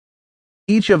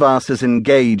Each of us is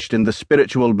engaged in the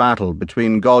spiritual battle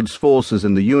between God's forces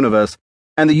in the universe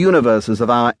and the universes of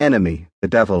our enemy, the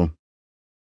devil.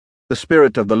 The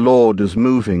Spirit of the Lord is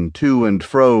moving to and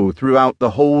fro throughout the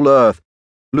whole earth,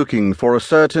 looking for a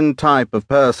certain type of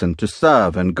person to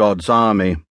serve in God's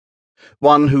army,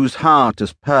 one whose heart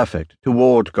is perfect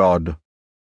toward God.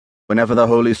 Whenever the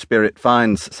Holy Spirit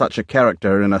finds such a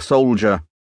character in a soldier,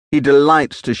 he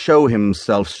delights to show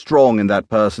himself strong in that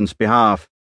person's behalf,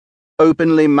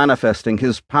 openly manifesting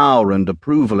his power and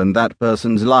approval in that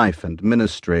person's life and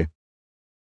ministry.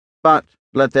 But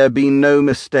let there be no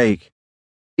mistake.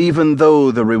 Even though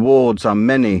the rewards are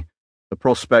many, the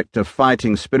prospect of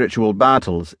fighting spiritual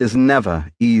battles is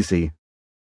never easy.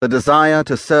 The desire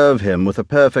to serve him with a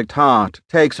perfect heart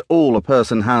takes all a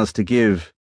person has to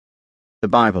give. The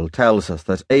Bible tells us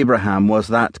that Abraham was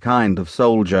that kind of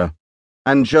soldier,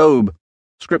 and Job,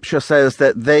 Scripture says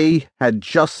that they had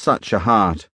just such a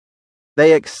heart.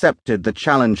 They accepted the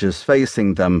challenges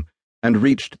facing them and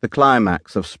reached the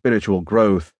climax of spiritual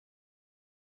growth.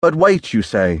 But wait, you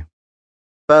say.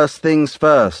 First things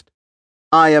first.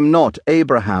 I am not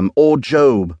Abraham or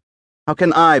Job. How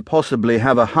can I possibly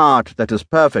have a heart that is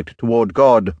perfect toward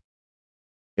God?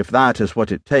 If that is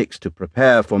what it takes to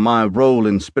prepare for my role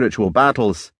in spiritual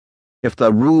battles, if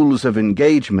the rules of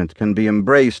engagement can be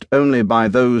embraced only by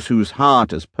those whose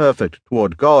heart is perfect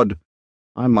toward God,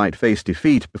 I might face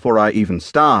defeat before I even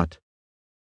start.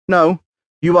 No,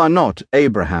 you are not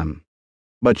Abraham,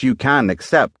 but you can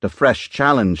accept a fresh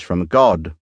challenge from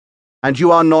God. And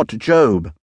you are not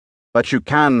Job, but you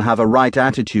can have a right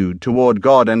attitude toward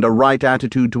God and a right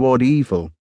attitude toward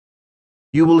evil.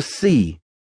 You will see,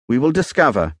 we will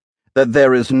discover, that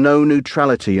there is no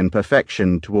neutrality in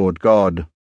perfection toward God.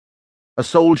 A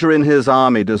soldier in his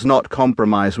army does not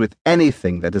compromise with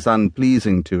anything that is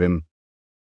unpleasing to him.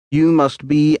 You must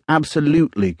be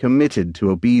absolutely committed to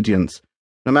obedience,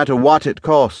 no matter what it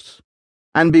costs,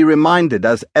 and be reminded,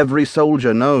 as every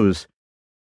soldier knows,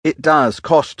 it does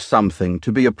cost something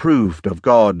to be approved of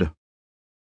God.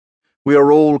 We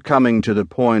are all coming to the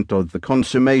point of the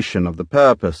consummation of the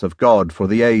purpose of God for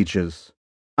the ages,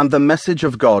 and the message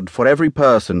of God for every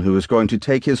person who is going to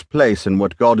take his place in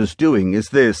what God is doing is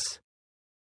this: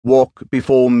 walk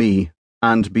before me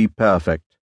and be perfect.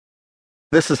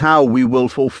 This is how we will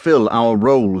fulfill our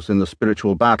roles in the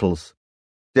spiritual battles,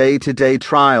 day-to-day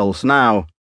trials now,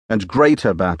 and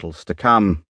greater battles to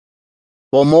come.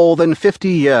 For more than 50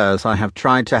 years I have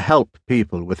tried to help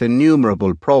people with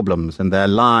innumerable problems in their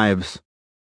lives.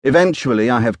 Eventually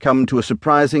I have come to a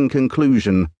surprising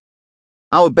conclusion.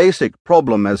 Our basic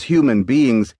problem as human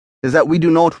beings is that we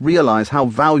do not realize how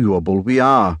valuable we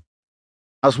are.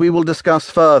 As we will discuss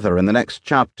further in the next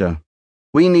chapter,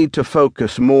 we need to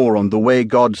focus more on the way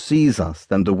God sees us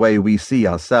than the way we see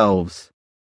ourselves.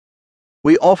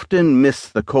 We often miss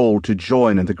the call to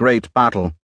join in the great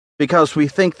battle because we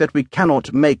think that we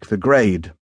cannot make the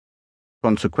grade.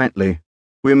 Consequently,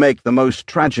 we make the most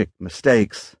tragic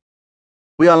mistakes.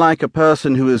 We are like a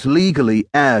person who is legally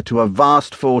heir to a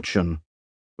vast fortune,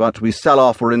 but we sell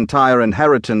off our entire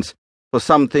inheritance for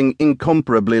something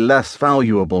incomparably less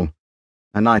valuable: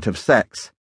 a night of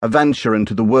sex, a venture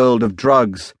into the world of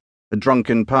drugs, a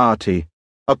drunken party,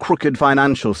 a crooked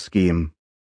financial scheme.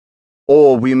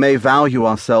 Or we may value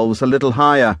ourselves a little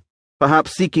higher,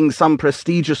 perhaps seeking some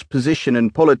prestigious position in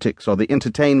politics or the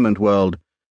entertainment world,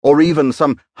 or even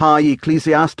some high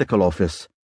ecclesiastical office.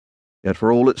 Yet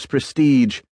for all its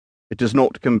prestige, it does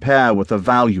not compare with the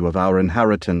value of our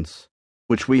inheritance,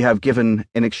 which we have given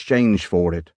in exchange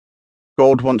for it.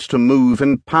 God wants to move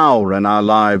in power in our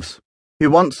lives. He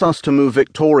wants us to move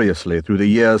victoriously through the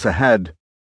years ahead,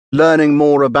 learning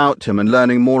more about Him and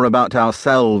learning more about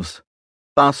ourselves.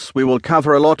 Thus, we will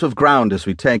cover a lot of ground as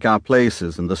we take our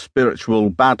places in the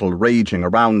spiritual battle raging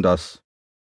around us.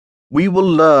 We will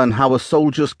learn how a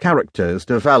soldier's character is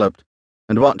developed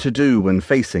and what to do when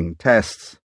facing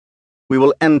tests. We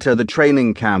will enter the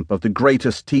training camp of the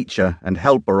greatest teacher and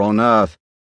helper on earth,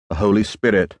 the Holy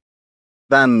Spirit.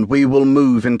 Then we will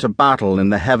move into battle in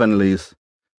the heavenlies,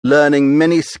 learning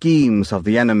many schemes of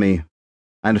the enemy.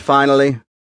 And finally,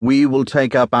 we will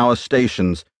take up our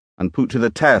stations and put to the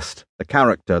test the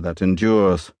character that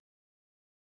endures.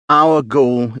 Our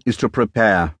goal is to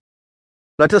prepare.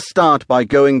 Let us start by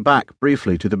going back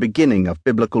briefly to the beginning of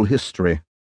biblical history.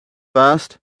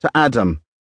 First, to Adam,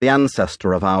 the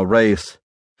ancestor of our race,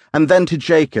 and then to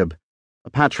Jacob, a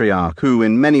patriarch who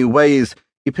in many ways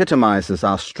epitomizes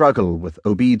our struggle with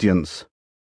obedience.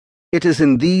 It is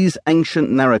in these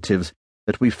ancient narratives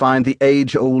that we find the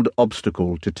age-old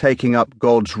obstacle to taking up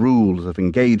God's rules of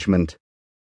engagement.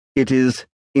 It is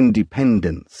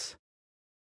independence.